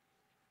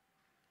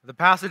The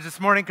passage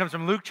this morning comes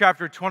from Luke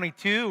chapter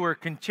 22. We're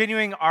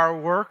continuing our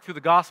work through the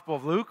Gospel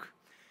of Luke.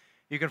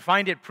 You can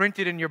find it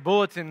printed in your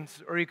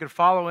bulletins, or you can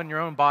follow in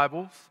your own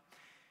Bibles.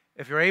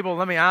 If you're able,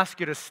 let me ask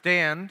you to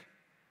stand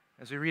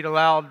as we read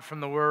aloud from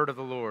the word of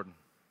the Lord.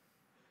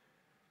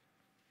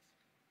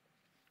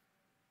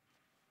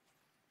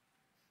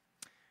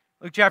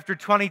 Luke chapter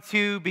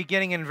 22,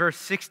 beginning in verse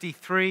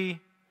 63,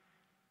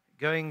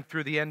 going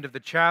through the end of the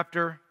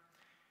chapter.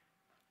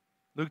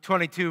 Luke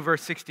 22,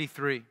 verse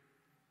 63.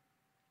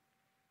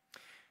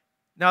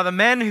 Now the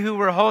men who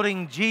were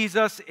holding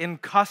Jesus in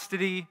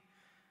custody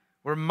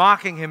were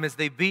mocking him as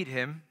they beat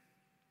him.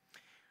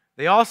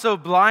 They also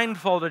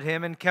blindfolded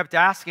him and kept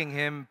asking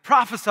him,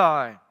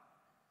 "Prophesy!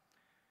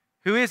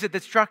 Who is it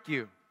that struck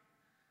you?"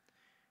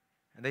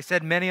 And they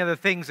said many other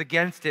things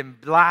against him,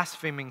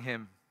 blaspheming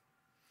him.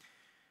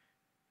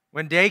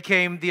 When day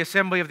came, the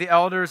assembly of the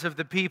elders of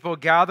the people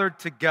gathered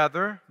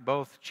together,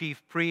 both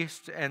chief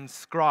priests and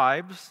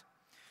scribes.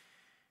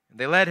 And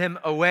they led him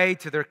away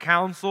to their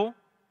council.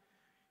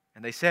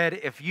 And they said,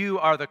 "If you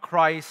are the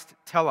Christ,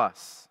 tell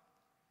us."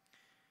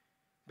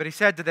 But he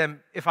said to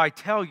them, "If I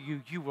tell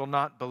you, you will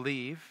not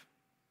believe.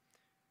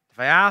 If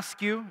I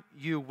ask you,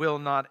 you will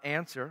not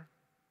answer.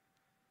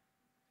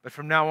 But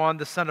from now on,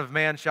 the Son of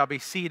Man shall be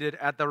seated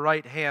at the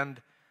right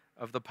hand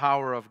of the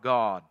power of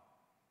God."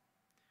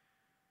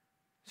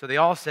 So they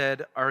all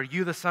said, "Are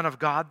you the Son of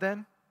God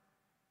then?"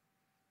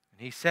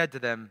 And he said to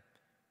them,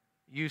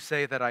 "You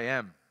say that I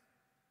am."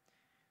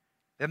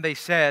 Then they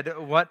said,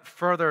 "What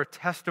further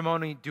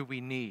testimony do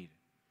we need?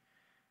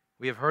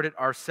 We have heard it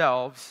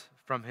ourselves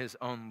from his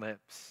own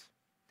lips."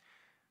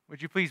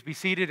 Would you please be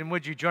seated, and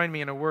would you join me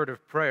in a word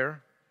of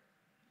prayer?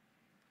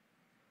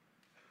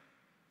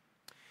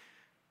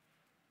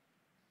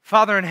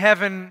 Father in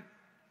heaven,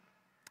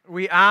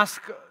 we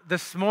ask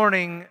this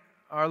morning,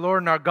 our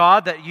Lord and our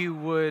God, that you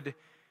would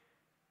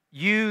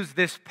use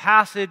this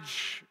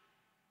passage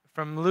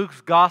from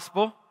Luke's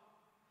gospel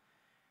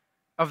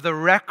of the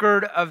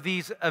record of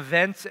these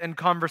events and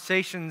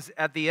conversations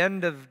at the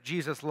end of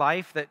Jesus'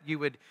 life, that you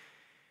would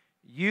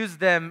use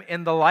them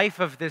in the life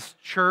of this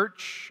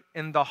church,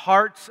 in the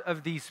hearts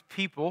of these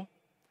people,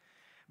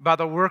 by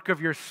the work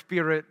of your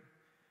Spirit,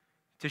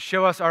 to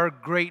show us our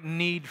great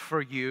need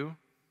for you,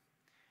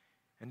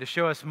 and to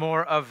show us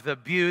more of the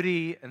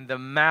beauty and the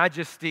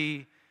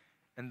majesty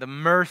and the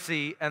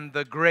mercy and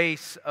the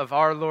grace of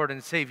our Lord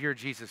and Savior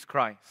Jesus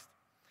Christ.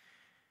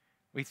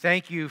 We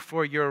thank you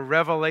for your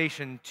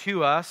revelation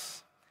to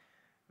us,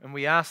 and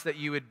we ask that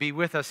you would be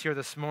with us here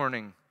this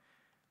morning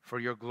for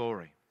your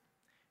glory.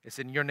 It's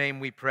in your name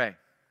we pray.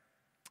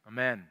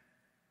 Amen.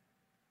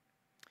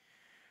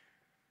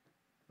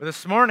 Well,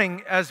 this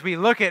morning, as we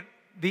look at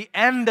the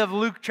end of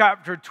Luke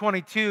chapter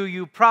 22,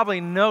 you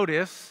probably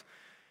notice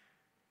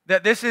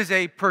that this is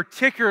a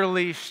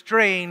particularly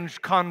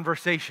strange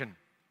conversation.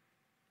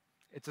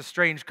 It's a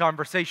strange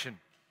conversation.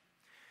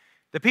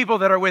 The people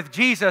that are with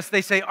Jesus,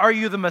 they say, "Are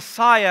you the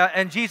Messiah?"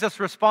 And Jesus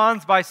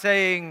responds by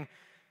saying,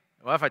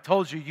 "Well, if I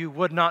told you, you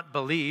would not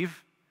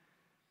believe.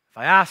 If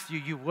I asked you,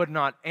 you would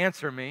not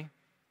answer me."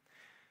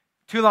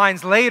 2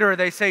 lines later,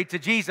 they say to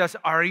Jesus,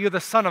 "Are you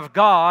the Son of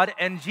God?"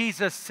 And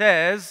Jesus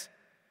says,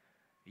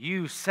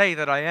 "You say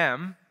that I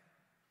am."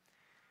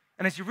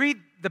 And as you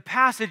read the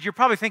passage, you're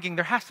probably thinking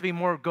there has to be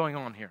more going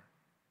on here.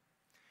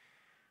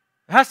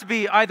 It has to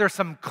be either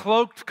some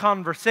cloaked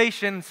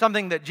conversation,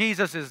 something that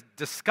Jesus is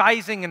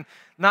disguising and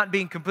not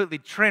being completely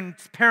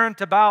transparent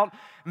about.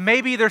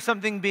 Maybe there's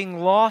something being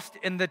lost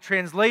in the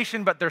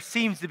translation, but there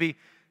seems to be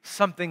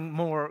something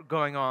more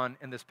going on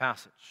in this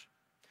passage.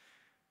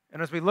 And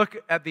as we look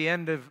at the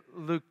end of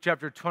Luke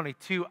chapter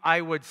 22,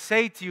 I would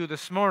say to you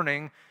this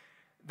morning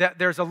that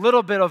there's a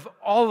little bit of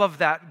all of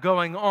that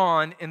going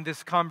on in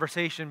this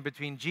conversation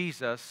between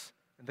Jesus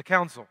and the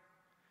council.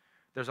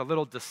 There's a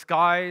little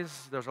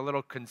disguise, there's a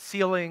little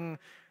concealing,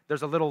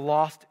 there's a little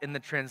lost in the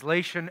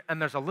translation, and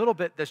there's a little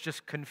bit that's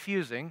just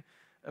confusing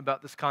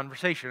about this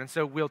conversation. And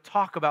so we'll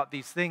talk about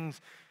these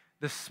things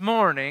this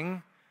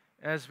morning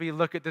as we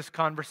look at this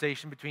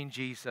conversation between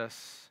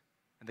Jesus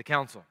and the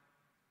council.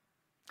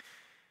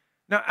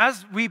 Now,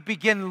 as we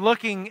begin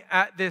looking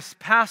at this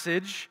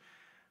passage,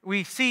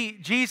 we see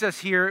Jesus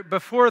here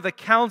before the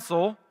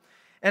council,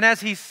 and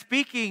as he's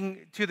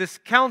speaking to this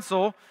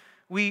council,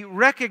 we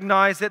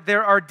recognize that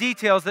there are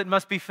details that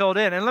must be filled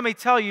in. And let me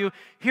tell you,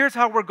 here's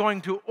how we're going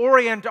to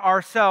orient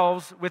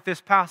ourselves with this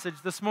passage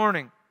this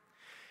morning.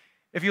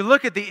 If you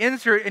look at the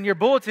insert in your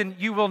bulletin,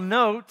 you will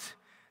note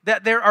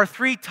that there are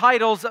 3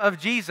 titles of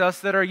Jesus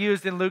that are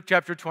used in Luke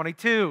chapter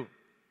 22.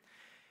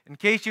 In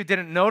case you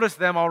didn't notice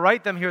them, I'll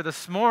write them here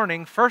this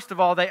morning. First of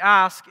all, they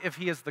ask if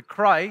he is the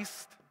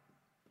Christ.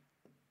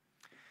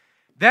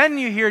 Then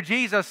you hear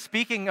Jesus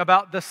speaking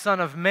about the Son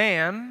of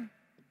Man.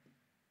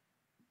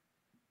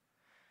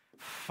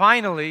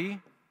 Finally,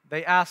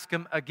 they ask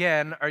him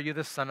again, "Are you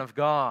the Son of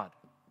God?"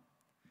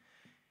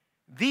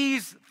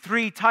 These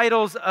 3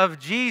 titles of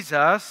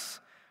Jesus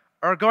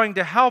are going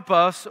to help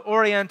us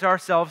orient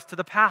ourselves to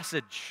the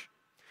passage.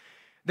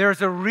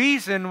 There's a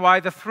reason why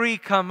the three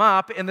come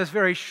up in this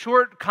very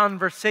short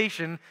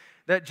conversation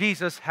that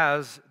Jesus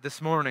has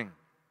this morning.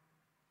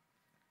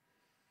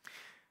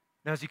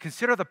 Now, as you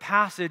consider the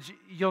passage,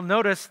 you'll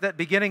notice that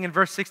beginning in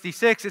verse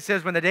 66, it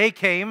says, "When the day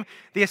came,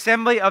 the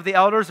assembly of the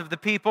elders of the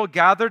people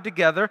gathered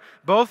together,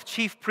 both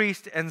chief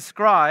priests and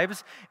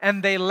scribes,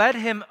 and they led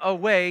him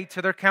away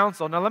to their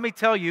council." Now, let me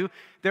tell you,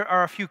 there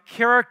are a few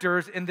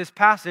characters in this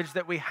passage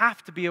that we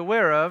have to be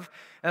aware of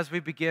as we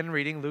begin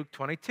reading Luke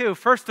 22.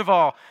 First of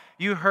all,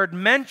 you heard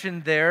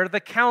mentioned there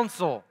the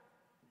council.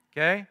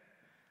 Okay?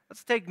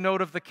 Let's take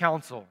note of the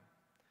council.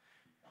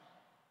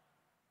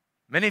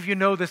 Many of you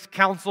know this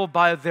council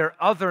by their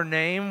other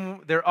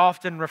name. They're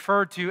often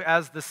referred to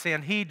as the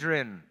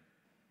Sanhedrin.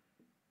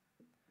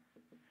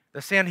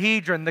 The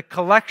Sanhedrin, the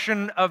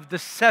collection of the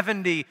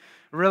 70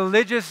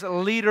 religious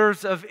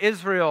leaders of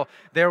Israel.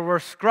 There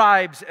were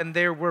scribes and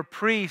there were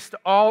priests,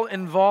 all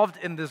involved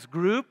in this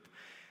group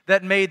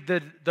that made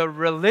the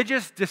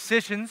religious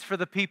decisions for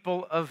the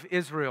people of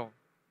Israel.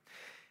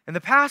 And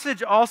the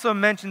passage also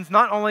mentions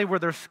not only were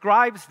there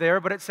scribes there,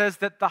 but it says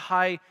that the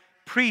high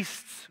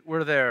priests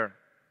were there.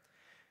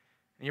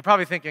 And you're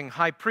probably thinking,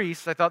 high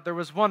priest, I thought there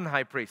was one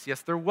high priest.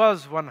 Yes, there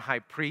was one high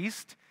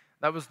priest.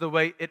 That was the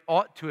way it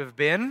ought to have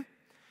been.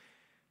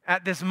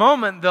 At this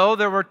moment, though,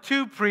 there were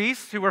two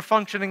priests who were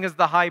functioning as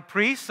the high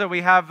priest. So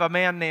we have a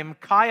man named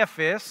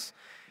Caiaphas.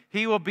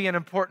 He will be an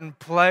important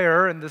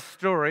player in this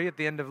story at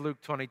the end of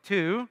Luke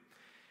 22.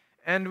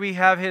 And we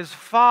have his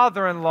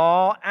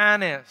father-in-law,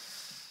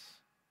 Annas.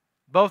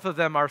 Both of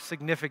them are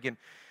significant.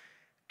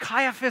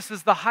 Caiaphas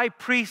is the high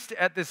priest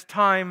at this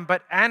time,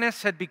 but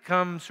Annas had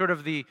become sort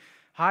of the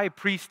high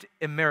priest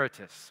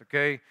emeritus,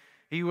 okay?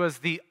 He was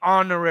the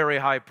honorary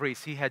high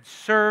priest. He had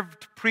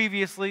served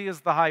previously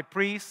as the high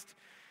priest.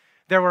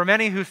 There were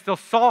many who still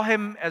saw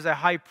him as a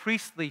high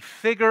priestly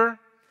figure.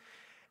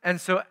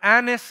 And so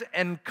Annas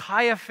and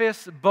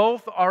Caiaphas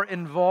both are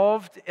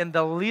involved in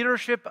the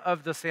leadership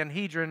of the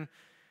Sanhedrin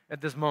at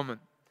this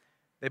moment.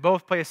 They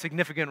both play a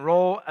significant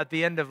role at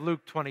the end of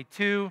Luke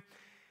 22,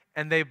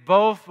 and they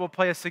both will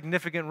play a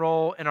significant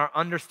role in our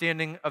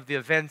understanding of the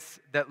events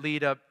that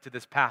lead up to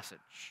this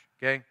passage.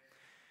 Okay?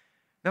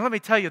 Now let me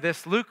tell you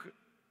this. Luke,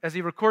 as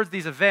he records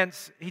these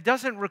events, he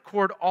doesn't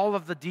record all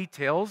of the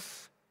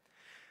details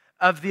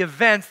of the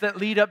events that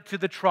lead up to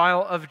the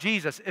trial of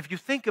Jesus. If you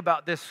think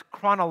about this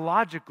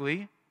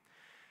chronologically,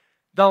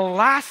 the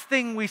last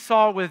thing we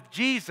saw with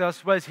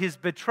Jesus was his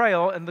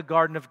betrayal in the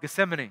Garden of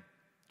Gethsemane.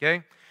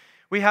 Okay?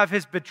 We have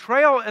his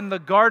betrayal in the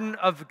Garden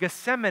of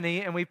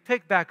Gethsemane, and we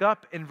pick back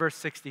up in verse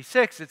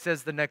 66. It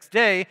says the next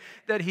day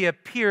that he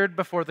appeared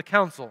before the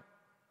council,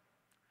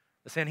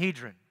 the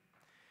Sanhedrin.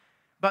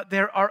 But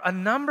there are a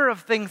number of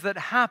things that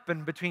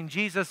happen between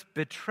Jesus'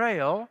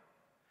 betrayal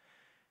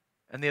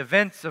and the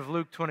events of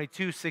Luke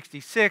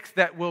 22:66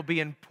 that will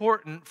be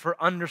important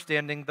for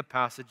understanding the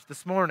passage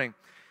this morning.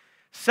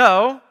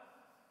 So,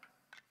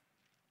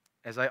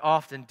 as I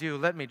often do,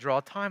 let me draw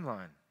a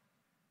timeline.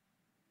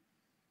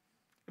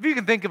 If you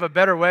can think of a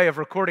better way of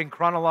recording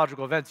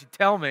chronological events, you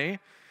tell me.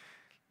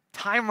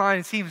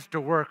 Timeline seems to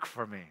work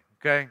for me,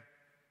 okay?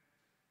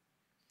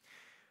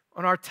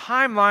 On our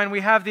timeline,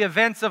 we have the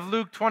events of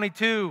Luke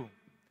 22,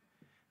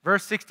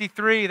 verse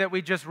 63 that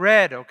we just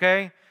read,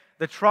 okay?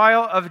 The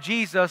trial of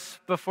Jesus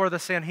before the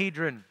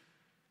Sanhedrin.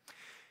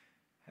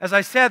 As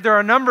I said, there are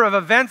a number of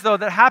events, though,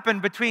 that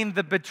happen between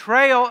the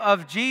betrayal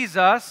of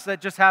Jesus,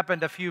 that just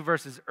happened a few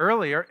verses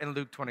earlier in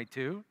Luke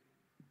 22,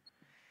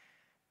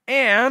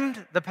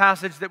 and the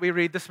passage that we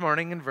read this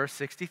morning in verse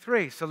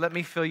 63. So let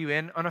me fill you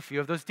in on a few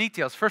of those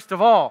details. First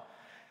of all,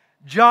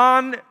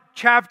 John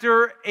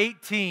chapter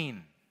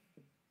 18.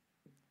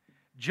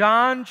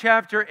 John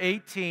chapter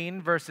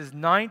 18, verses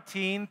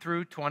 19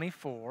 through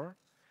 24.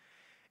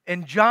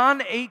 In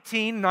John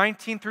 18,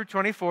 19 through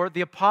 24,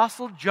 the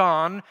Apostle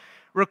John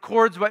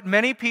records what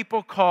many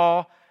people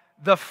call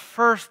the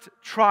first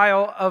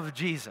trial of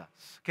Jesus.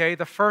 Okay,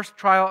 the first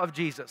trial of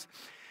Jesus.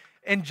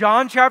 In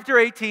John chapter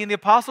 18, the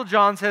Apostle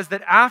John says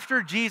that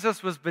after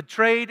Jesus was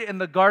betrayed in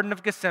the Garden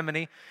of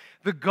Gethsemane,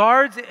 the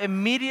guards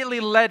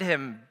immediately led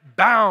him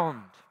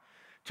bound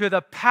to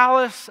the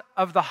palace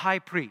of the high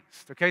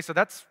priest. Okay, so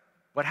that's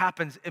what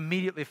happens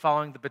immediately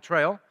following the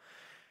betrayal.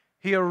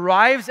 He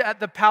arrives at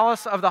the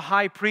palace of the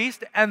high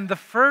priest, and the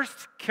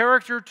first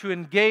character to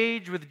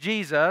engage with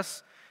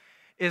Jesus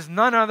is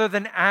none other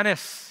than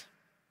Annas,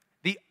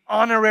 the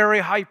honorary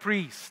high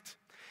priest.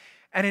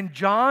 And in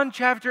John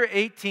chapter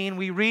 18,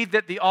 we read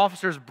that the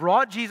officers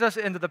brought Jesus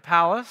into the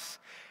palace.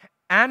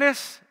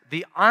 Annas,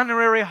 the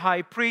honorary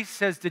high priest,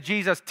 says to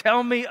Jesus,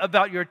 "Tell me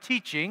about your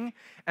teaching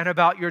and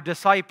about your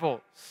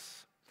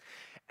disciples."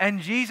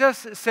 And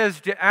Jesus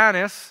says to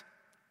Annas,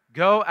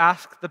 "Go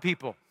ask the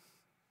people.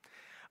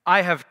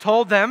 I have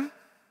told them,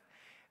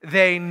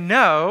 they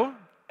know,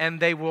 and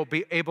they will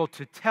be able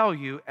to tell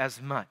you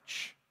as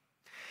much."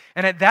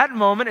 And at that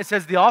moment, it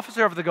says the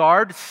officer of the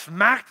guard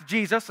smacked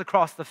Jesus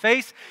across the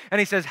face, and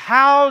he says,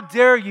 "How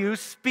dare you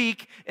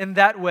speak in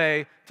that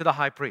way to the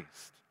high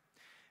priest?"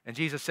 And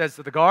Jesus says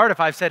to the guard, if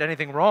I've said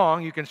anything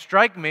wrong, you can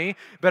strike me,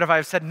 but if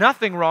I've said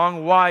nothing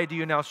wrong, why do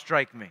you now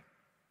strike me?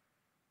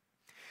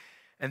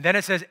 And then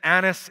it says,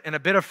 Annas, in a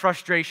bit of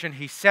frustration,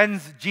 he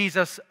sends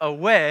Jesus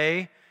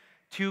away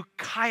to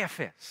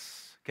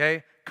Caiaphas.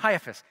 Okay?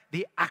 Caiaphas,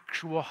 the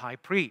actual high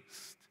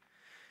priest.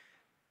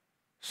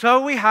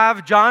 So we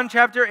have John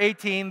chapter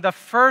 18, the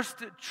first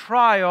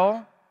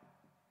trial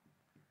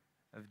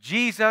of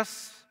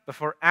Jesus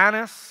before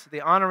Annas,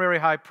 the honorary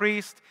high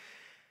priest.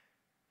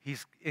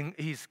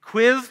 He's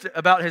quizzed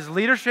about his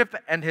leadership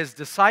and his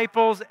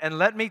disciples, and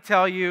let me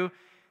tell you,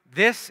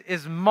 this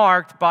is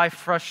marked by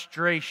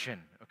frustration.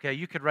 Okay,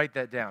 you could write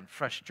that down,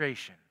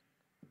 frustration.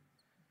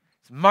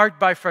 It's marked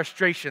by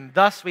frustration.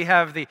 Thus, we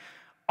have the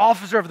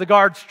officer of the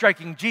guard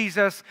striking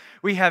Jesus.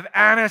 We have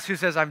Annas who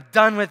says, I'm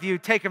done with you,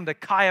 take him to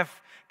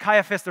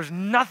Caiaphas. There's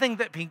nothing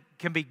that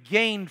can be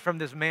gained from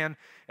this man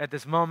at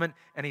this moment,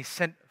 and he's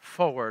sent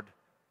forward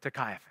to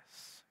Caiaphas.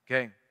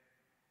 Okay?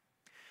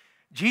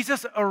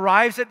 Jesus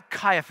arrives at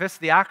Caiaphas,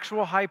 the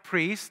actual high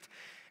priest,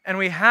 and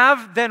we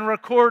have then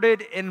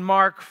recorded in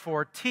Mark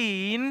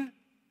 14,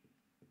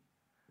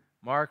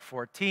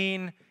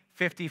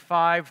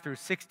 55 through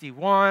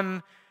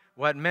 61,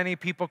 what many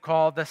people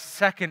call the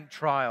second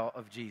trial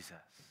of Jesus.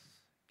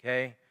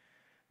 Okay?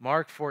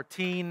 Mark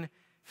 14,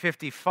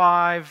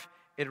 55,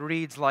 it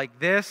reads like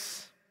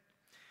this.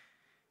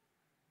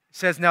 It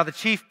says, now the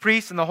chief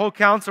priests and the whole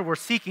council were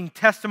seeking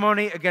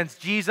testimony against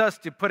Jesus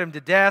to put him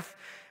to death,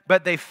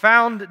 but they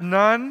found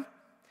none.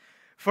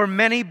 For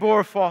many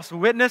bore false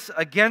witness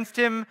against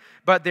him,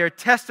 but their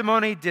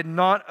testimony did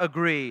not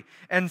agree.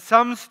 And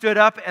some stood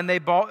up and they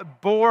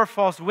bore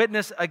false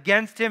witness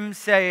against him,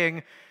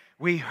 saying,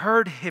 we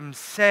heard him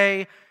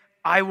say,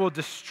 I will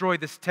destroy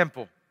this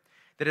temple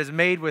that is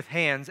made with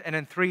hands, and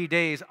in 3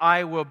 days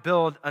I will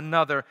build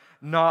another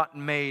not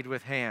made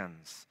with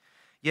hands.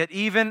 Yet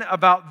even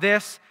about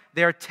this,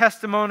 their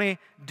testimony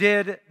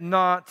did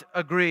not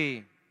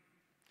agree.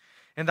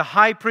 And the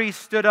high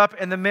priest stood up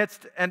in the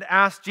midst and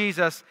asked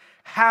Jesus,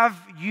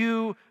 have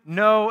you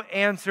no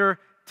answer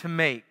to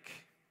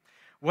make?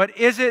 What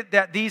is it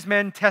that these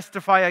men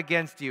testify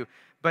against you?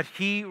 But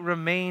he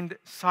remained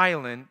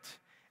silent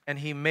and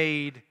he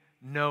made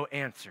no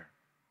answer.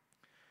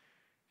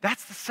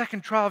 That's the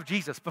second trial of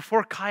Jesus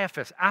before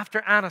Caiaphas,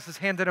 after Annas has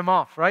handed him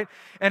off, right?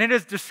 And it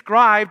is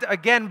described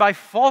again by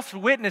false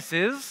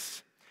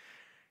witnesses.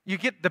 You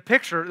get the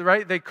picture,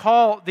 right? They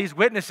call these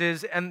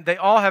witnesses and they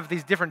all have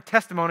these different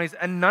testimonies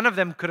and none of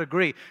them could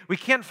agree. We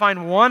can't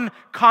find one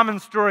common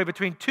story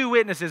between two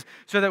witnesses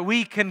so that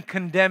we can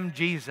condemn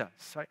Jesus,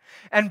 right?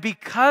 And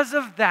because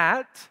of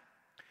that,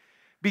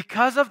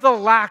 because of the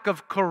lack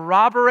of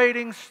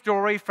corroborating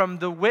story from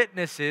the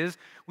witnesses,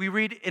 we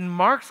read in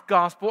Mark's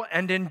gospel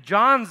and in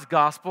John's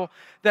gospel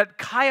that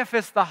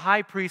Caiaphas the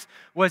high priest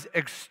was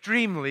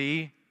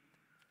extremely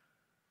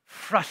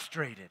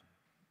frustrated.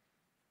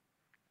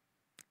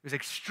 He was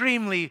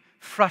extremely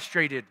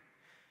frustrated.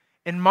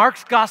 In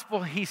Mark's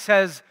gospel, he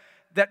says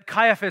that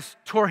Caiaphas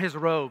tore his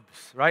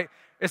robes, right?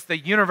 It's the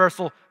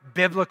universal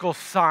biblical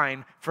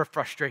sign for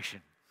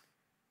frustration.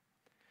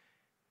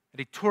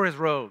 That he tore his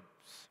robes.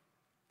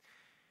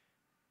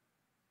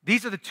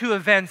 These are the two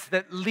events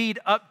that lead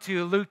up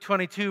to Luke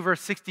 22,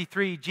 verse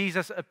 63,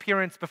 Jesus'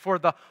 appearance before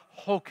the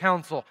whole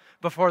council,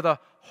 before the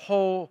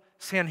whole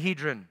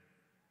Sanhedrin.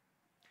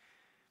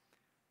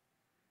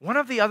 One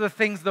of the other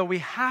things, though, we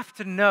have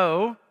to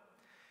know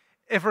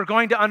if we're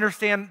going to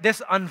understand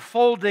this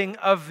unfolding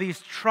of these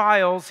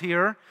trials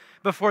here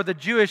before the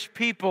Jewish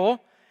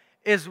people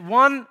is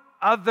one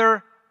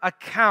other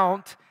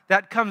account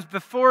that comes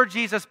before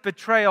Jesus'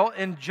 betrayal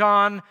in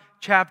John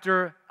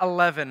chapter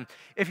 11.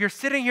 If you're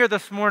sitting here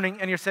this morning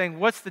and you're saying,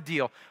 what's the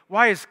deal?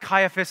 Why does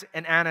Caiaphas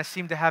and Annas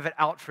seem to have it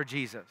out for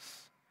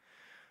Jesus?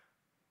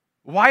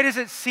 Why does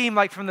it seem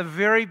like from the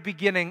very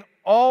beginning,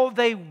 all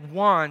they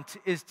want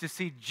is to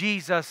see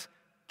Jesus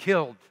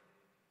killed?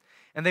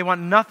 And they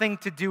want nothing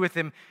to do with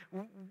him.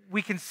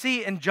 We can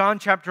see in John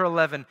chapter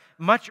 11,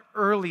 much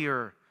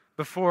earlier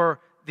before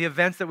the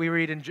events that we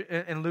read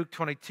in Luke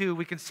 22,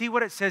 we can see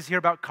what it says here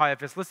about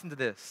Caiaphas. Listen to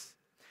this.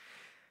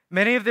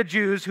 Many of the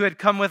Jews who had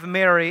come with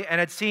Mary and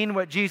had seen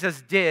what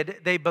Jesus did,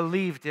 they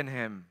believed in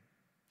him.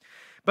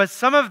 But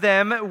some of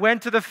them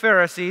went to the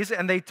Pharisees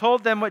and they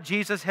told them what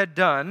Jesus had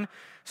done.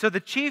 So the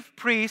chief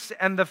priests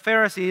and the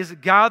Pharisees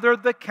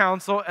gathered the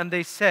council and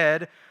they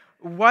said,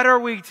 what are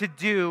we to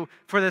do,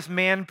 for this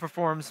man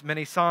performs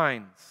many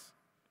signs?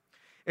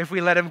 If we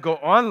let him go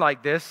on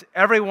like this,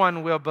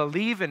 everyone will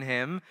believe in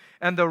him,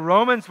 and the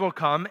Romans will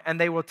come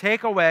and they will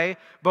take away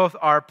both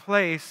our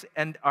place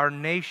and our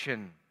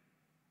nation.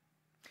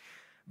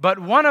 But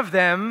one of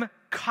them,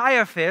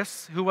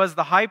 Caiaphas, who was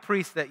the high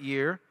priest that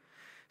year,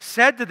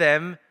 said to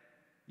them,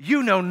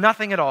 you know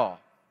nothing at all,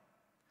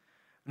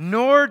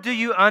 nor do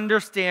you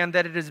understand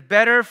that it is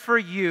better for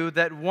you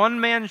that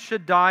one man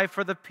should die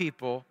for the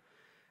people,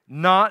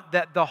 not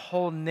that the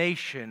whole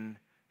nation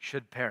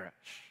should perish.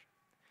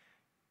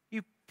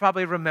 You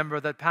probably remember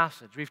that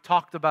passage. We've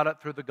talked about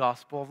it through the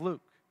Gospel of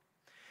Luke.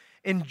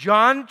 In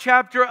John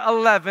chapter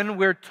 11,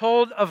 we're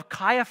told of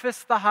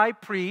Caiaphas the high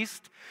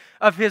priest,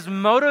 of his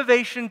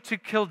motivation to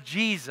kill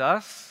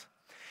Jesus,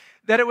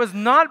 that it was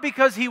not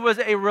because he was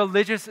a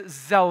religious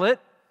zealot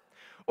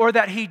or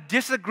that he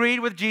disagreed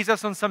with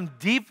Jesus on some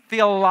deep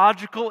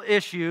theological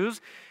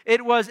issues.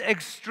 It was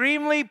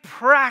extremely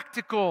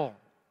practical.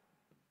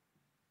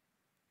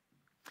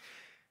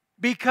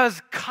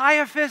 Because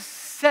Caiaphas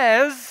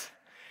says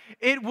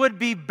it would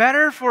be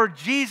better for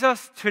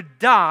Jesus to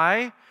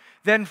die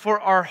than for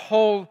our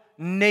whole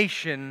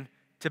nation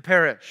to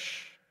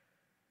perish.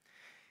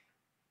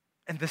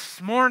 And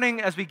this morning,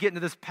 as we get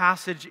into this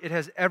passage, it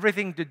has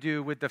everything to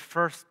do with the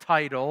first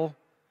title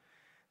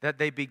that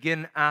they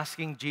begin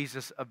asking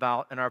Jesus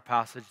about in our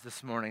passage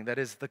this morning. That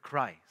is the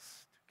Christ,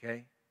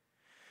 okay?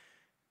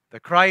 The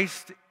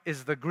Christ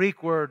is the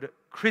Greek word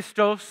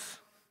Christos.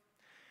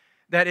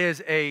 That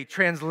is a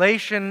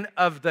translation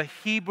of the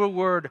Hebrew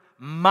word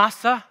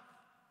Massa.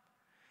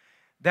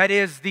 That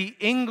is the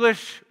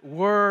English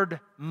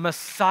word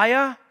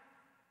Messiah,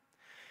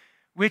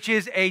 which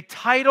is a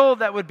title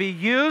that would be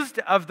used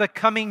of the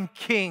coming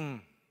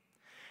king,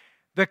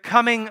 the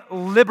coming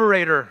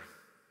liberator,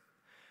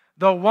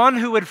 the one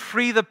who would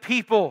free the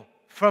people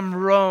from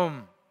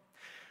Rome,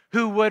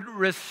 who would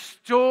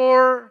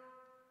restore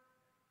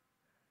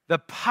the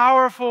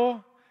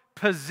powerful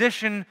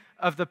position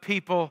of the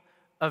people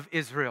of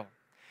Israel.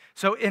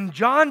 So in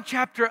John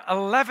chapter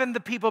 11, the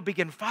people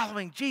begin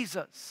following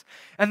Jesus.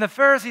 And the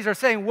Pharisees are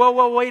saying,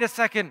 whoa, wait a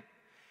second.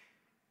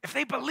 If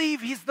they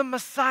believe he's the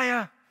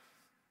Messiah,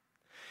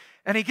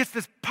 and he gets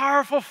this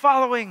powerful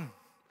following,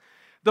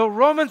 the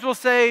Romans will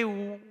say,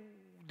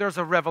 there's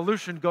a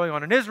revolution going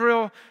on in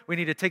Israel. We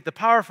need to take the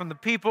power from the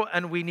people,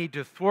 and we need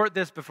to thwart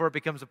this before it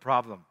becomes a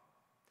problem.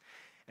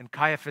 And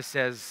Caiaphas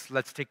says,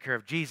 let's take care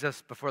of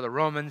Jesus before the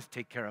Romans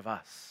take care of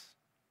us.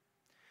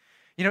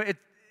 You know,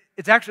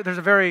 it's actually, there's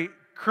a very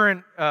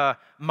current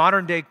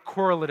modern day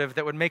correlative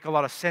that would make a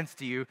lot of sense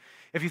to you.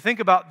 If you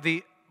think about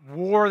the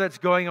war that's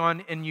going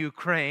on in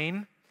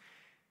Ukraine,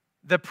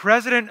 the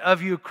president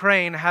of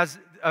Ukraine has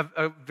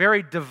a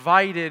very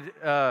divided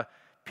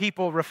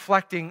people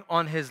reflecting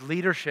on his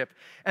leadership.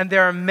 And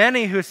there are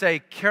many who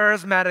say,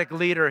 charismatic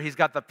leader, he's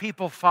got the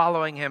people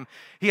following him,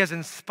 he has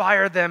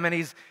inspired them, and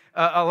he's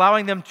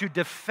allowing them to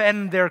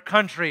defend their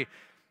country.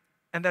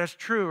 And that is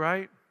true,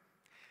 right?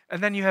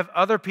 And then you have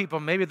other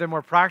people, maybe they're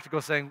more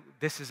practical, saying,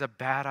 this is a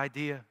bad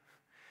idea.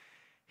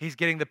 He's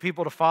getting the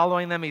people to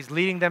following them, he's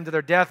leading them to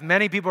their death.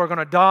 Many people are going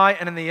to die,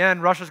 and in the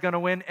end, Russia's going to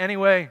win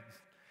anyway.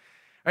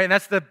 Right, and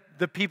that's the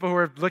people who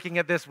are looking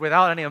at this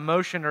without any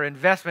emotion or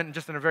investment, and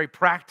just in a very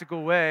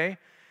practical way.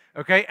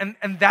 Okay,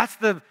 and that's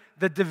the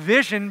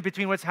division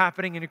between what's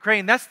happening in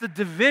Ukraine. That's the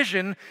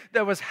division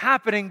that was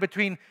happening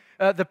between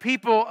the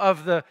people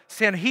of the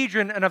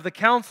Sanhedrin and of the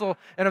council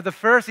and of the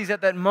Pharisees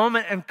at that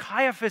moment. And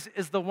Caiaphas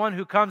is the one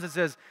who comes and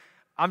says,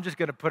 I'm just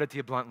going to put it to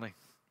you bluntly.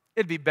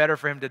 It'd be better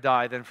for him to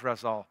die than for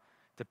us all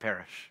to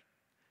perish.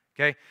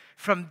 Okay?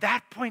 From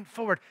that point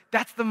forward,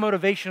 that's the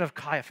motivation of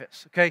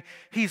Caiaphas. Okay?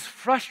 He's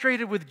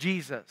frustrated with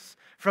Jesus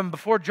from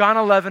before John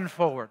 11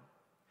 forward.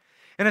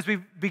 And as we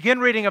begin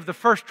reading of the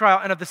first trial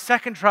and of the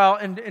second trial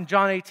in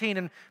John 18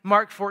 and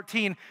Mark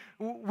 14,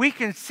 we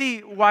can see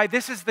why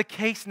this is the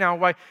case now,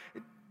 why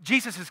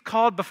Jesus is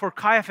called before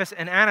Caiaphas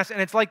and Annas, and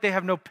it's like they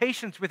have no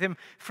patience with him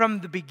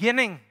from the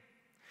beginning.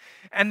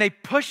 And they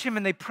push him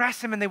and they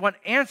press him and they want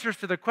answers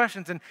to their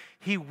questions, and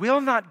he will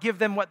not give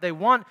them what they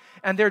want,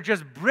 and they're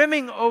just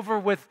brimming over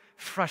with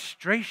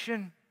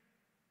frustration.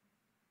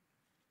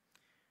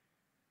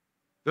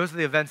 Those are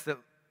the events that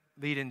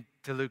lead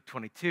into Luke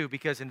 22,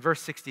 because in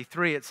verse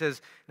 63 it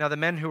says, now the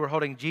men who were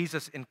holding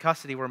Jesus in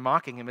custody were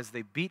mocking him as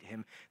they beat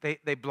him.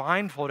 They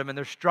blindfold him and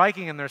they're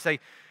striking him. They're saying,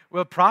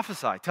 well,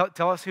 prophesy,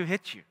 tell us who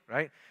hit you,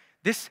 right?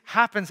 This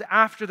happens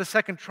after the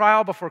second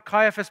trial, before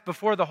Caiaphas,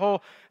 before the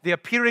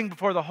appearing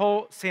before the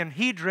whole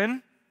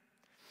Sanhedrin.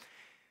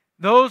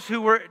 Those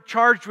who were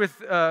charged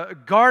with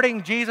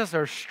guarding Jesus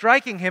are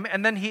striking him,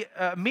 and then he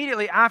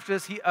immediately after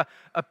this, he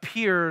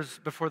appears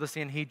before the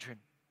Sanhedrin.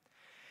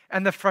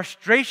 And the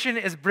frustration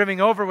is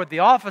brimming over with the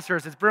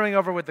officers, it's brimming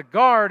over with the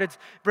guard, it's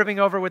brimming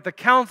over with the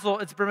council,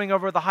 it's brimming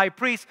over with the high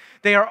priest.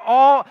 They are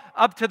all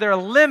up to their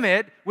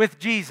limit with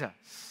Jesus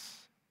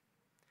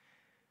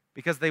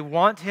because they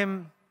want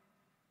him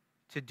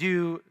to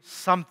do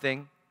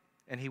something,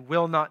 and he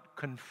will not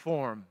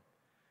conform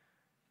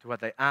to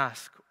what they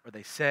ask or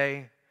they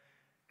say.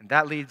 And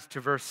that leads to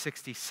verse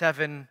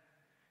 67.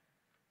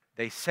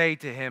 They say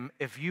to him,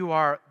 if you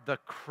are the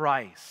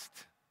Christ,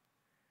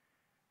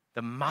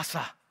 the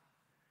Massa,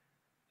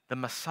 the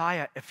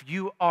Messiah, if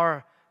you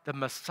are the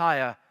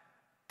Messiah,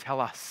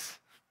 tell us.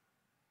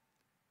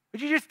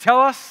 Would you just tell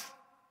us?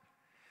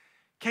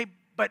 Okay,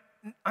 but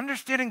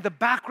understanding the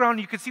background,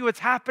 you can see what's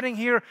happening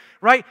here,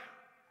 right?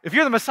 If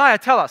you're the Messiah,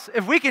 tell us.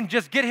 If we can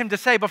just get him to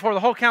say before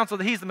the whole council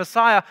that he's the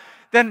Messiah,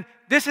 then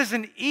this is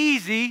an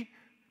easy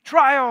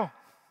trial.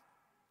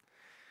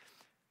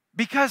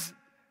 Because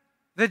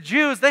the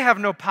Jews, they have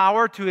no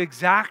power to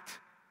exact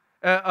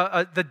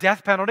the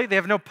death penalty. They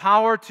have no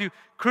power to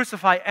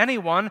crucify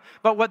anyone.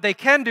 But what they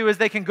can do is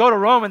they can go to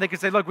Rome and they can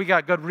say, look, we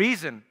got good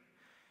reason.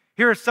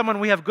 Here is someone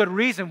we have good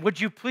reason.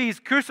 Would you please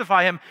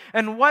crucify him?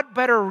 And what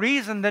better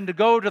reason than to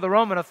go to the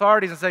Roman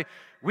authorities and say,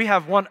 we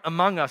have one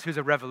among us who's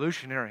a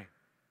revolutionary.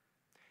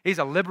 He's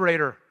a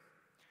liberator.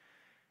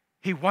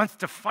 He wants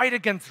to fight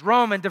against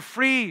Rome and to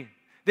free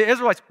the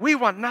Israelites. We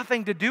want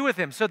nothing to do with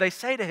him. So they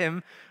say to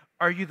him,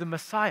 are you the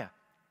Messiah?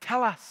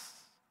 Tell us.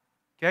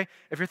 Okay?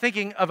 If you're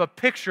thinking of a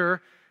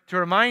picture to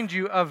remind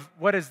you of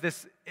what is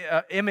this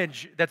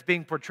image that's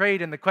being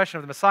portrayed in the question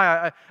of the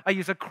Messiah, I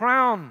use a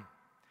crown.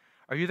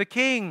 Are you the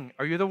king?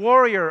 Are you the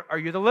warrior? Are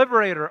you the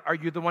liberator? Are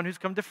you the one who's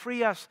come to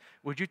free us?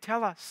 Would you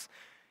tell us?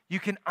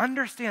 You can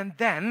understand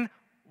then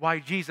why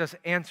Jesus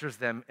answers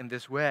them in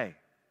this way.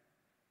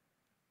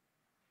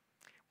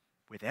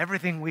 With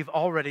everything we've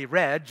already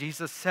read,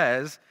 Jesus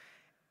says,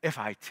 if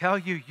I tell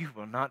you, you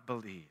will not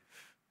believe.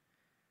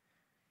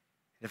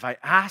 If I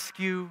ask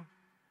you,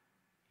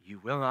 you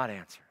will not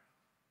answer.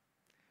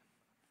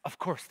 Of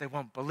course they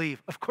won't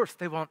believe. Of course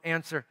they won't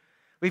answer.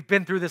 We've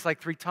been through this like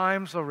 3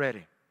 times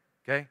already,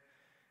 okay?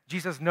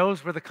 Jesus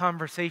knows where the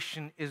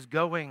conversation is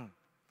going.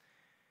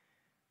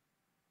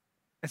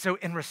 And so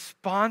in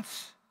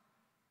response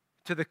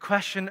to the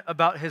question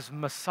about his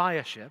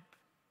messiahship,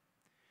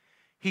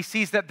 he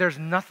sees that there's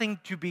nothing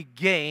to be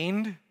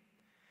gained,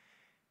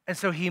 and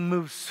so he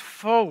moves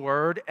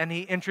forward and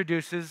he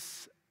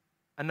introduces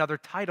another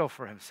title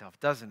for himself,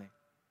 doesn't he?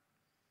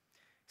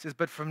 He says,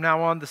 but from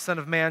now on the Son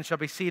of Man shall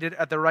be seated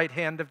at the right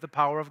hand of the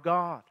power of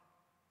God.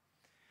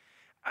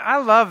 I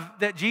love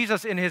that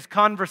Jesus in his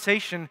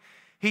conversation,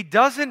 he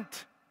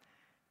doesn't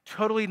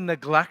totally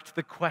neglect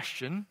the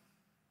question,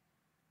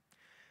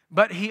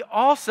 but he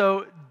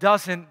also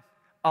doesn't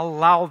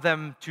allow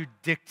them to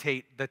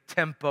dictate the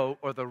tempo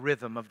or the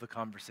rhythm of the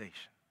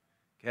conversation.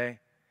 Okay?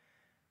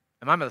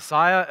 Am I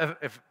Messiah?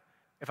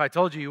 If I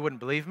told you, you wouldn't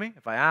believe me.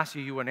 If I asked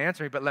you, you wouldn't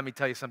answer me. But let me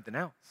tell you something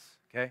else.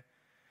 Okay?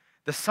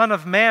 The Son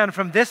of Man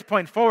from this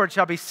point forward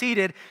shall be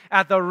seated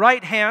at the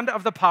right hand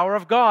of the power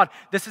of God.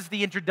 This is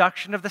the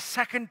introduction of the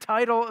second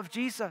title of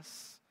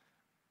Jesus.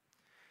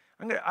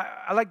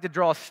 I like to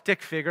draw a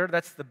stick figure.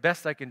 That's the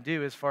best I can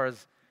do as far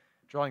as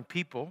drawing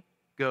people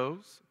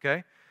goes.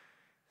 Okay?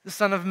 The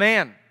Son of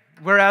Man.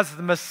 Whereas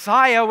the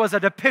Messiah was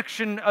a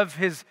depiction of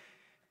his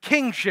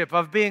kingship,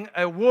 of being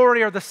a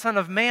warrior, the Son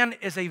of Man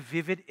is a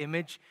vivid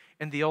image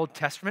in the Old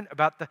Testament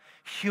about the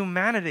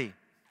humanity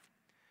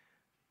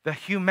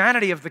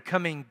of the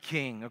coming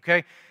king,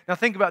 okay? Now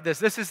think about this.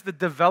 This is the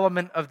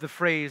development of the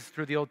phrase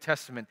through the Old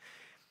Testament.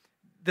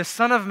 The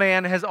Son of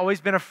Man has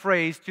always been a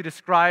phrase to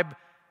describe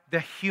the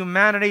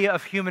humanity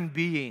of human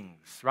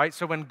beings, right?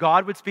 So when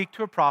God would speak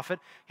to a prophet,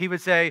 he would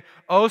say,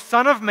 "O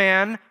Son of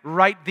Man,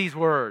 write these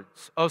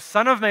words. O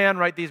Son of Man,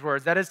 write these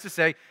words." That is to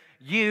say,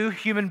 you,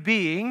 human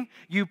being,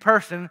 you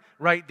person,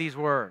 write these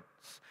words.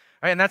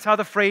 Right? And that's how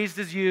the phrase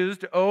is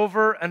used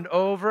over and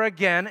over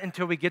again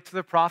until we get to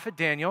the prophet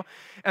Daniel.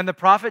 And the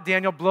prophet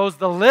Daniel blows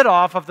the lid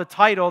off of the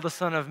title, the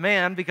Son of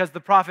Man, because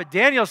the prophet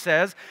Daniel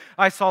says,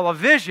 I saw a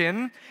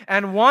vision,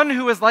 and one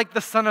who is like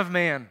the Son of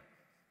Man.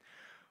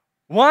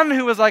 One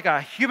who was like a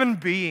human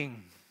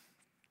being.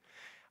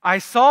 I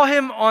saw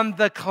him on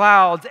the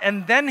clouds,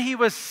 and then he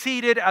was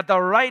seated at the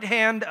right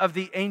hand of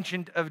the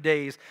Ancient of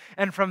Days.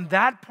 And from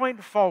that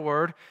point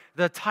forward,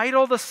 the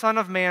title, the Son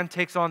of Man,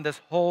 takes on this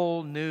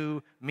whole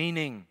new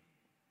meaning.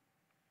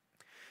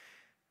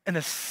 And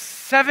the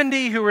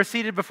 70 who were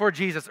seated before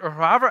Jesus, or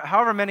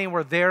however many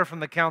were there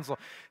from the council,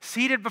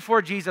 seated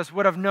before Jesus,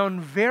 would have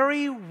known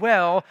very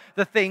well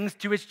the things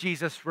to which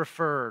Jesus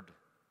referred.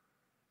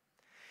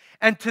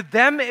 And to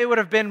them, it would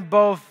have been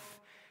both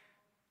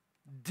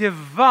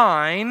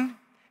divine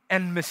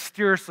and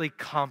mysteriously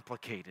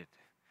complicated.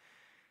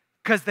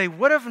 Because they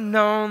would have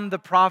known the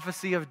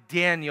prophecy of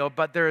Daniel,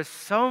 but there is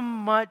so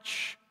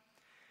much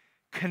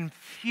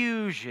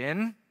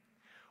confusion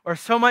or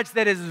so much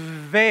that is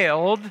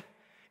veiled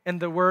in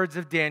the words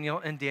of Daniel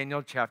in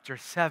Daniel chapter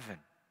 7.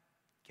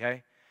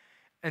 Okay?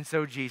 And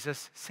so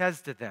Jesus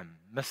says to them,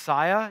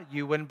 Messiah,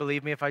 you wouldn't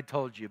believe me if I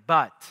told you,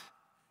 but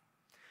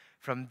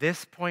from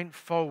this point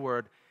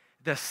forward,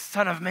 the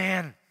Son of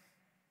Man,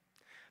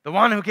 the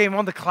one who came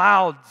on the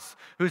clouds,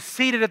 who's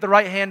seated at the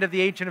right hand of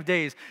the Ancient of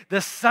Days, the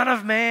Son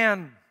of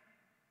Man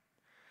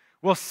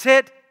will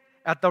sit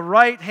at the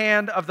right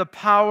hand of the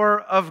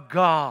power of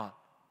God.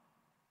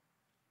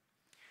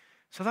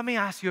 So let me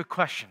ask you a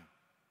question.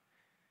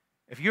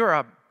 If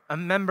you're a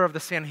member of the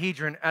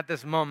Sanhedrin at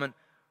this moment,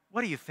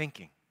 what are you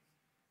thinking?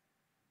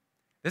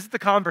 This is the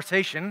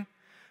conversation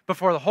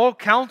before the whole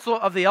council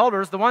of the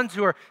elders, the ones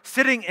who are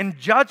sitting in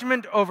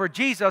judgment over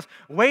Jesus,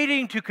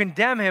 waiting to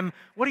condemn him.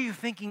 What are you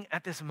thinking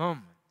at this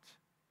moment?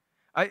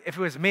 If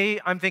it was me,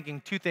 I'm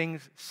thinking two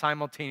things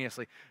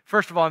simultaneously.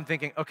 First of all, I'm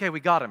thinking, okay, we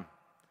got him.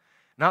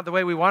 Not the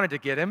way we wanted to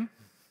get him.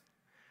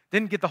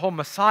 Didn't get the whole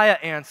Messiah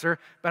answer,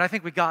 but I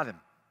think we got him.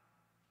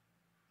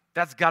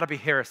 That's got to be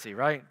heresy,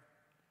 right?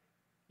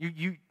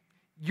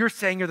 You're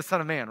saying you're the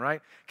Son of Man,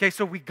 right? Okay,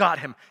 so we got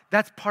him.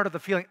 That's part of the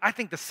feeling. I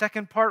think the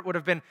second part would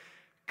have been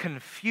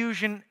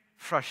confusion,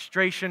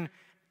 frustration,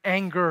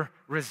 anger,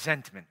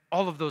 resentment.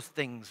 All of those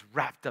things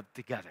wrapped up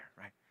together,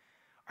 right?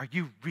 Are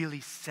you really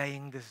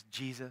saying this,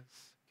 Jesus?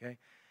 Okay.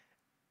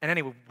 And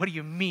anyway, what do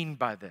you mean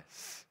by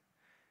this?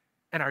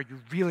 And are you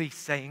really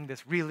saying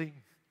this? Really?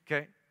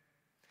 Okay.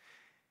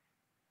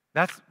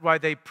 That's why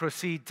they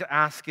proceed to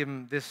ask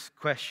him this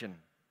question.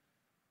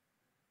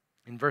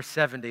 In verse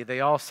 70, they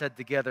all said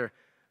together,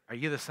 "Are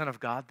you the Son of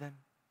God then?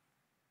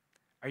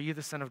 Are you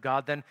the Son of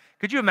God then?"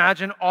 Could you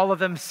imagine all of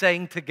them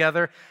saying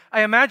together?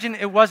 I imagine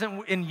it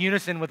wasn't in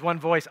unison with one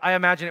voice. I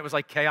imagine it was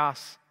like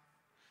chaos.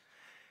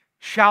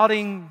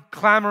 Shouting,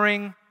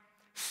 clamoring,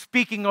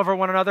 speaking over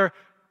one another.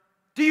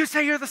 "Do you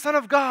say you're the Son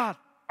of God?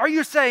 Are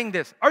you saying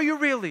this? Are you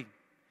really?"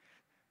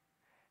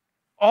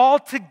 All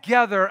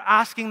together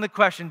asking the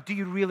question, do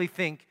you really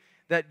think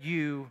that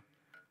you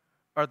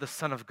are the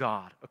Son of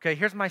God? Okay,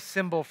 here's my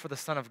symbol for the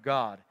Son of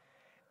God.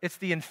 It's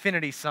the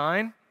infinity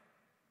sign.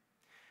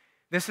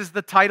 This is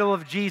the title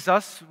of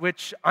Jesus,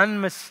 which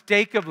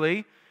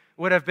unmistakably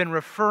would have been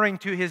referring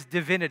to his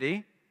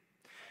divinity.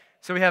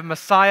 So we have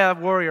Messiah,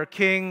 warrior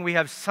king. We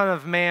have Son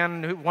of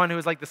Man, one who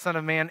is like the Son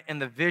of Man in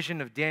the vision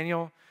of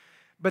Daniel.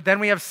 But then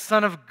we have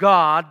Son of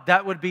God.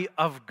 That would be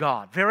of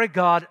God. Very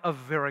God of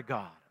very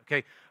God.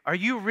 Okay, are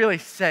you really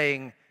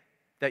saying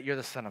that you're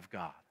the Son of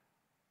God?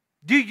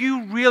 Do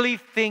you really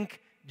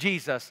think,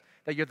 Jesus,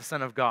 that you're the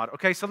Son of God?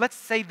 Okay, so let's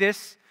say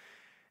this.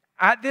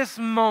 At this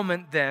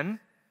moment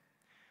then,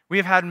 we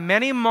have had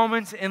many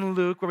moments in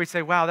Luke where we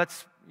say, wow,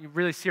 that's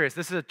really serious.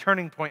 This is a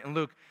turning point in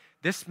Luke.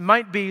 This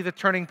might be the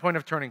turning point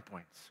of turning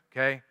points,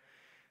 okay?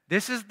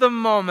 This is the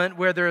moment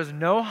where there is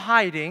no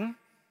hiding,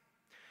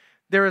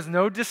 there is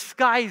no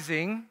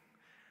disguising.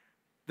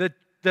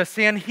 The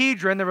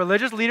Sanhedrin, the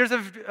religious leaders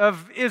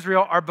of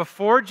Israel, are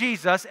before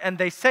Jesus, and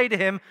they say to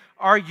him,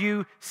 "Are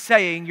you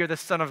saying you're the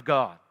Son of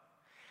God?"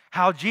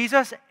 How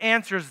Jesus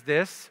answers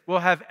this will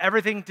have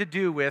everything to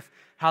do with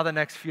how the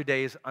next few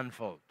days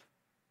unfold,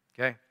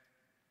 okay?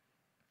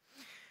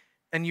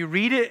 And you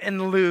read it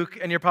in Luke,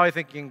 and you're probably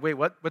thinking, wait,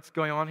 what's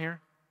going on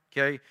here?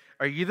 Okay,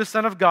 "Are you the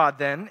Son of God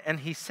then?"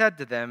 And he said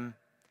to them,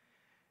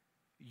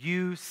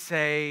 "You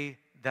say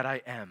that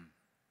I am."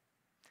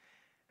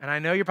 And I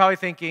know you're probably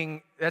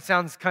thinking, that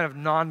sounds kind of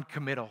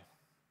non-committal.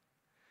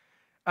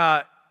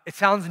 It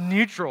sounds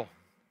neutral.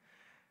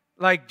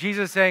 Like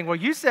Jesus saying, well,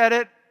 you said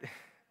it.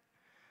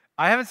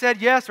 I haven't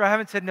said yes or I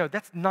haven't said no.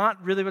 That's not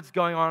really what's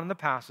going on in the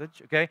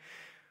passage, okay?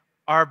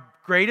 Our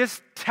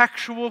greatest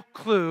textual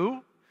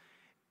clue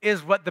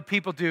is what the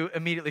people do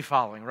immediately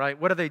following, right?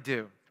 What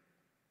do?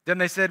 Then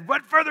they said,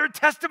 "What further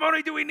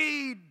testimony do we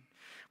need?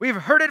 We've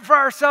heard it for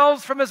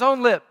ourselves from his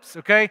own lips,"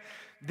 okay?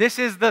 This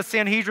is the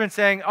Sanhedrin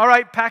saying, all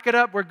right, pack it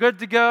up. We're good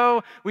to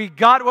go. We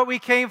got what we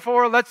came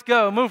for. Let's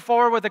go. Move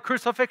forward with the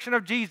crucifixion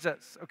of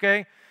Jesus,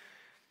 okay?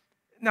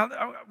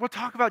 Now, we'll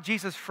talk about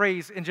Jesus'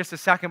 phrase in just a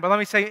second, but let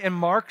me say in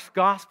Mark's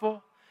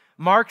gospel,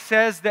 Mark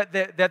says that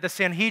the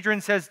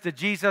Sanhedrin says to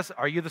Jesus,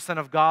 "Are you the Son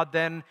of God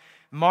then?"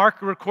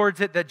 Mark records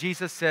it that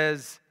Jesus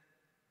says,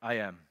 "I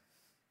am.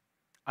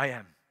 I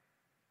am."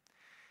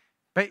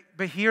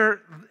 But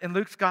here in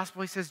Luke's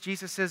gospel, he says,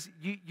 Jesus says,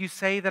 you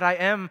say that I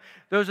am.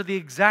 Those are the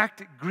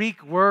exact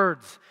Greek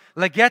words.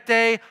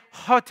 Legete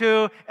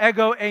hotu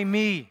ego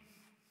eimi.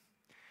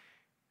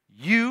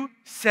 You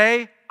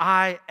say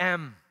I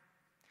am.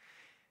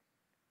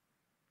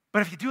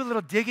 But if you do a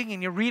little digging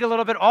and you read a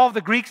little bit, all of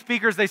the Greek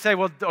speakers, they say,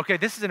 well, okay,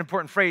 this is an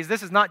important phrase.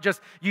 This is not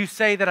just you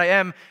say that I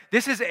am.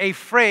 This is a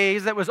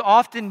phrase that was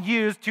often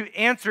used to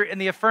answer in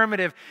the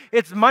affirmative.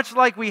 It's much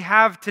like we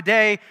have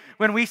today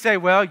when we say,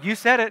 well, you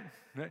said it,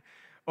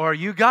 or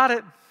you got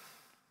it.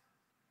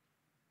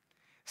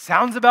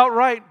 Sounds about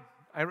right.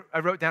 I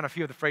wrote down a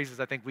few of the phrases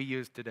I think we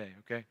use today,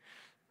 okay?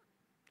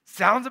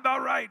 Sounds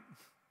about right.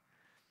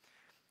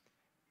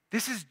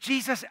 This is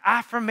Jesus'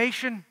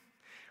 affirmation.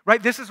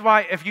 Right, this is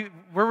why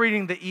we're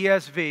reading the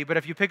ESV, but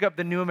if you pick up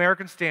the New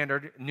American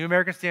Standard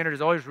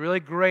is always really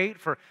great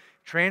for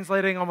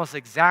translating almost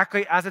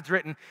exactly as it's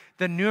written.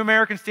 The New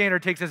American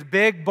Standard takes this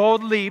big,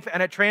 bold leap,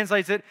 and it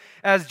translates it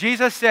as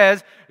Jesus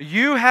says,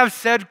 "You have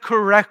said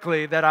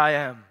correctly that I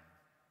am."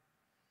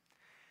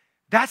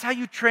 That's how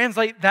you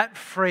translate that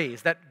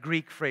phrase, that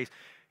Greek phrase.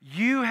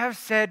 You have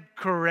said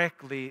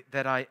correctly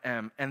that I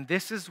am. And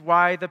this is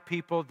why the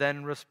people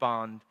then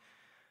respond,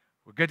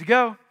 we're good to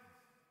go.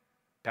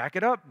 Pack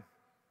it up.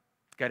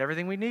 Got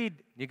everything we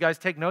need. You guys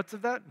take notes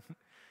of that?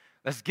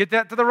 Let's get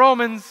that to the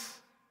Romans.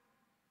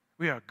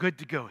 We are good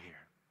to go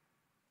here.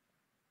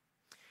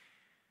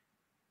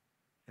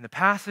 In the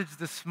passage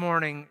this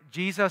morning,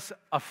 Jesus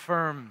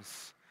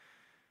affirms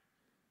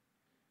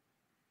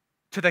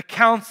to the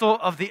council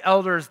of the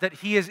elders that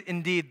he is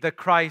indeed the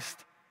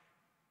Christ,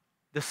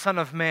 the Son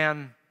of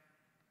Man,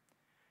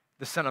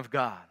 the Son of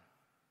God.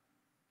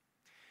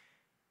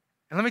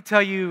 And let me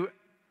tell you,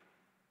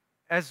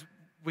 as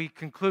we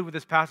conclude with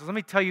this passage, let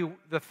me tell you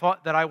the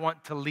thought that I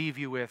want to leave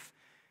you with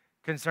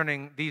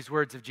concerning these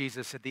words of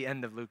Jesus at the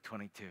end of Luke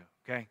 22,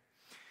 okay?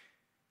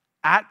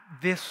 At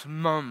this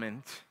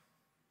moment,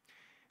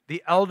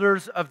 the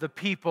elders of the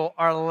people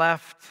are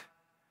left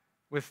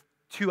with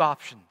two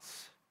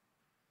options.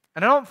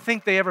 And I don't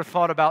think they ever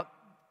thought about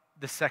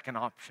the second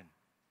option.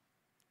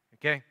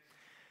 Okay?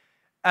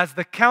 As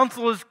the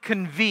council is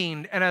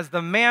convened and as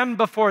the man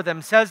before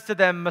them says to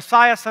them,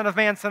 Messiah, Son of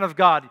Man, Son of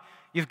God,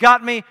 you've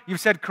got me, you've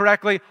said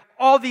correctly,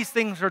 all these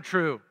things are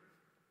true.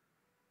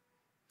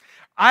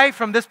 I,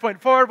 from this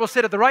point forward, will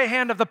sit at the right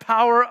hand of the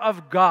power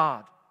of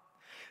God.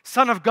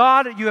 Son of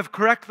God, you have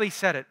correctly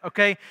said it,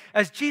 okay?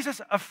 As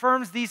Jesus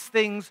affirms these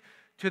things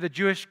to the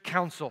Jewish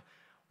council,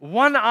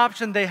 one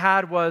option they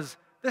had was,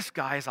 this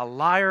guy is a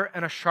liar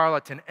and a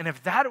charlatan. And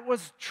if that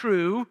was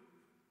true,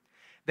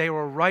 they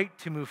were right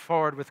to move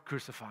forward with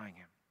crucifying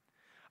him.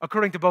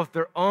 According to both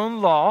their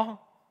own law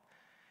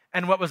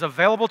and what was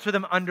available to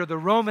them under the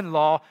Roman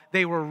law,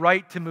 they were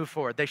right to move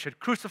forward. They should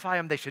crucify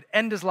him. They should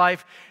end his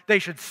life. They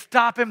should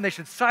stop him. They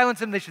should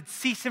silence him. They should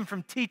cease him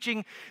from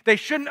teaching. They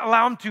shouldn't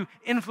allow him to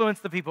influence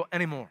the people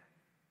anymore.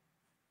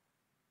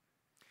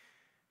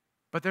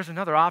 But there's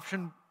another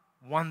option,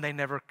 one they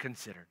never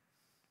considered.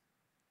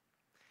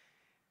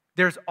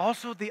 There's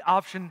also the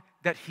option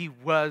that he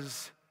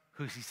was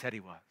who he said he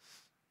was.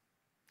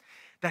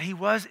 That he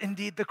was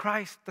indeed the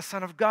Christ, the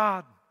Son of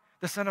God,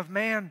 the Son of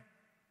Man.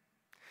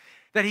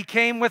 That he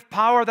came with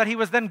power, that he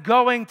was then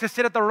going to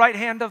sit at the right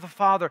hand of the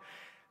Father.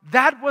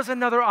 That was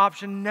another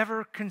option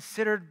never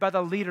considered by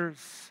the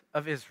leaders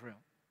of Israel.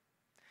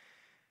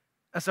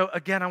 And so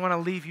again, I want to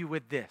leave you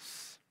with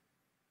this.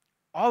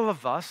 All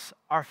of us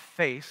are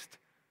faced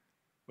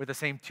with the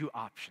same two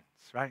options,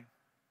 right?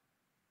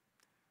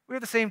 We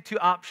have the same two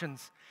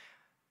options.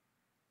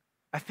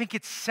 I think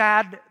it's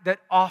sad that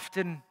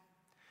often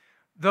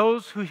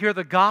those who hear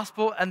the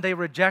gospel and they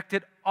reject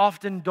it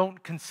often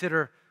don't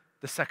consider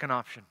the second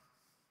option.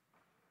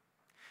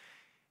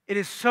 It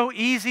is so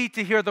easy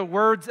to hear the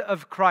words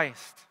of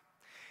Christ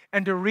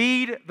and to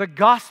read the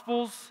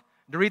Gospels,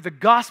 to read the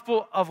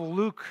Gospel of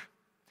Luke,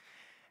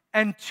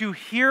 and to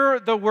hear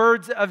the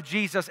words of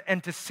Jesus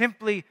and to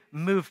simply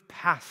move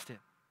past it,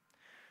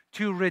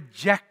 to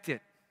reject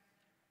it,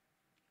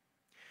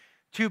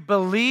 to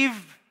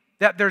believe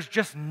that there's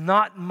just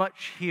not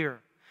much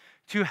here,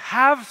 to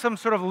have some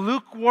sort of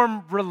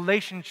lukewarm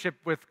relationship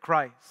with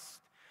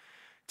Christ,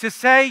 to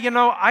say,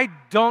 I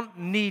don't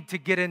need to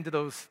get into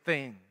those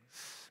things.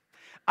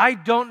 I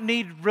don't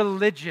need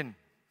religion.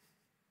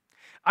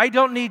 I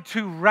don't need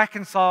to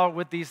reconcile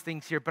with these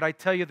things here, but I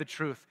tell you the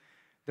truth,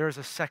 there is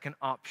a second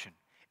option.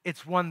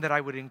 It's one that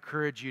I would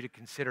encourage you to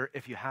consider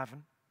if you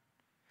haven't.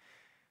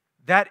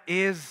 That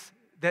is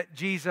that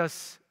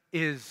Jesus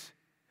is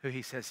who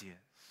he says he is.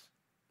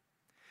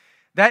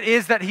 That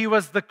is that he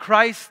was the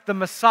Christ, the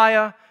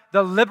Messiah,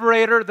 the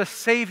liberator, the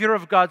Savior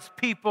of God's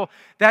people.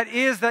 That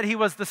is that he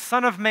was the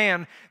Son of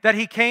Man, that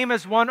he came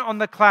as one on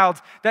the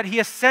clouds, that he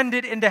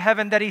ascended into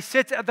heaven, that he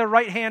sits at the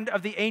right hand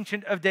of the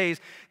Ancient of Days.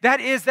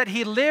 That is that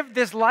he lived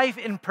this life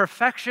in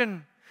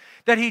perfection,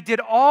 that he did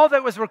all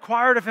that was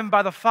required of him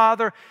by the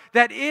Father.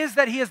 That is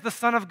that he is the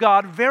Son of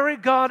God of very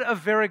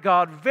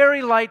God,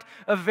 very light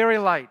of very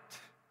light.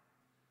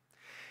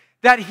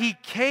 That he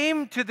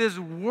came to this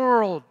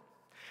world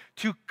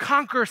to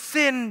conquer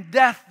sin,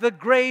 death, the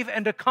grave,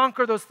 and to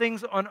conquer those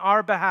things on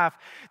our behalf.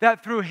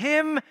 That through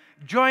him,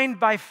 joined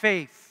by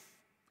faith,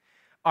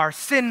 our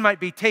sin might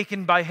be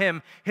taken by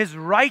him, his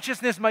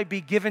righteousness might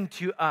be given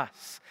to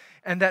us,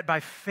 and that by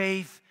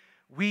faith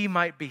we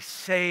might be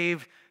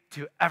saved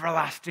to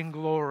everlasting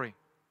glory.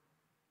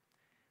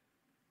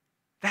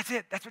 That's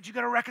it. That's what you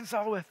got to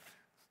reconcile with.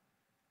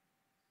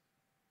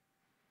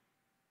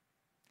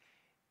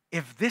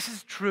 If this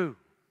is true,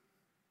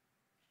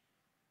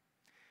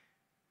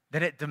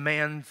 then it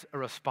demands a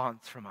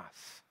response from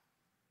us.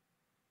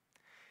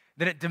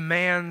 Then it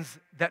demands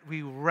that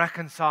we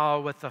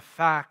reconcile with the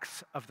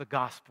facts of the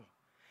gospel.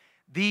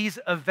 These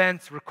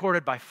events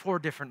recorded by 4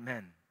 different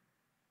men,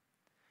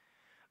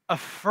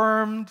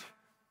 affirmed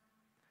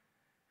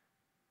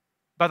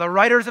by the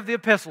writers of the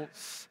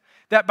epistles,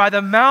 that by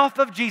the mouth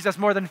of Jesus,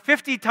 more than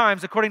 50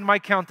 times, according to my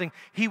counting,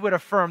 he would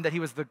affirm that he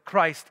was the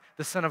Christ,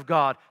 the Son of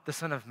God, the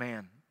Son of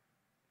Man.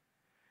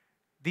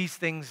 These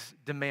things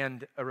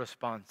demand a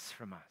response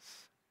from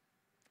us.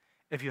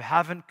 If you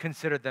haven't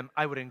considered them,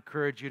 I would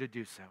encourage you to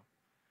do so.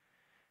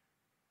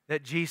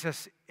 That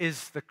Jesus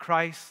is the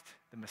Christ,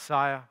 the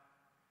Messiah,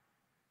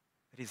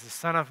 that he's the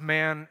Son of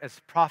Man as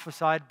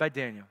prophesied by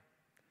Daniel,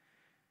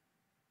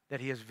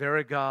 that he is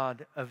very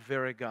God of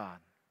very God,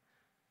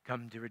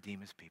 come to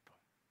redeem his people.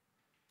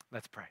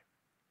 Let's pray.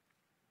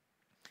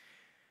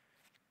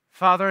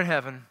 Father in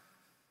heaven,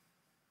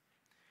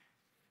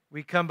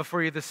 we come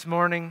before you this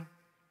morning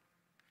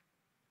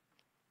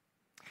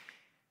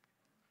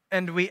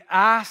and we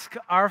ask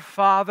our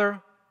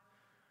Father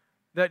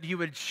that you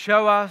would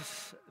show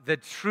us the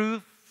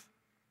truth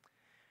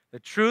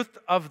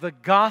of the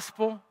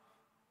gospel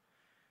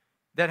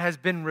that has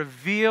been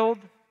revealed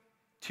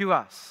to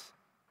us.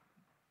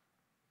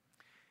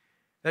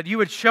 That you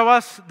would show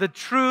us the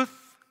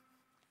truth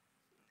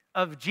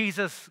of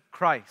Jesus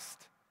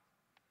Christ,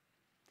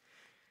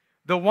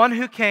 the one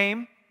who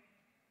came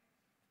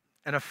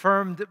and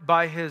affirmed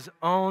by his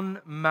own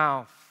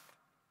mouth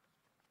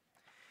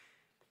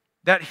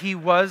that he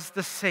was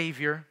the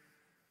Savior,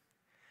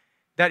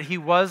 that he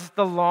was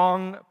the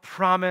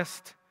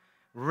long-promised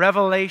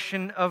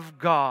revelation of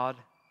God,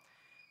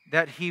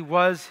 that he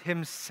was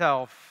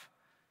himself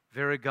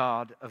very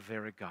God of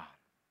very God.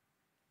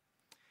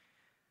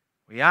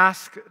 We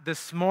ask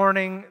this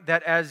morning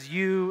that as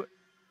you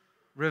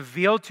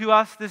reveal to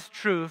us this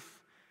truth,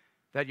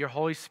 that your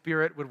Holy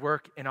Spirit would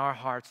work in our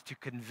hearts to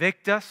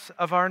convict us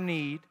of our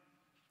need,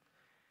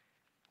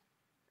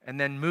 and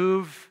then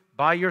move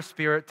by your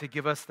Spirit to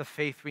give us the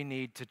faith we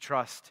need to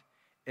trust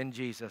in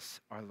Jesus,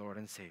 our Lord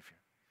and Savior.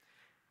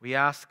 We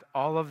ask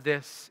all of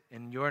this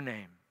in your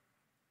name.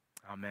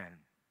 Amen.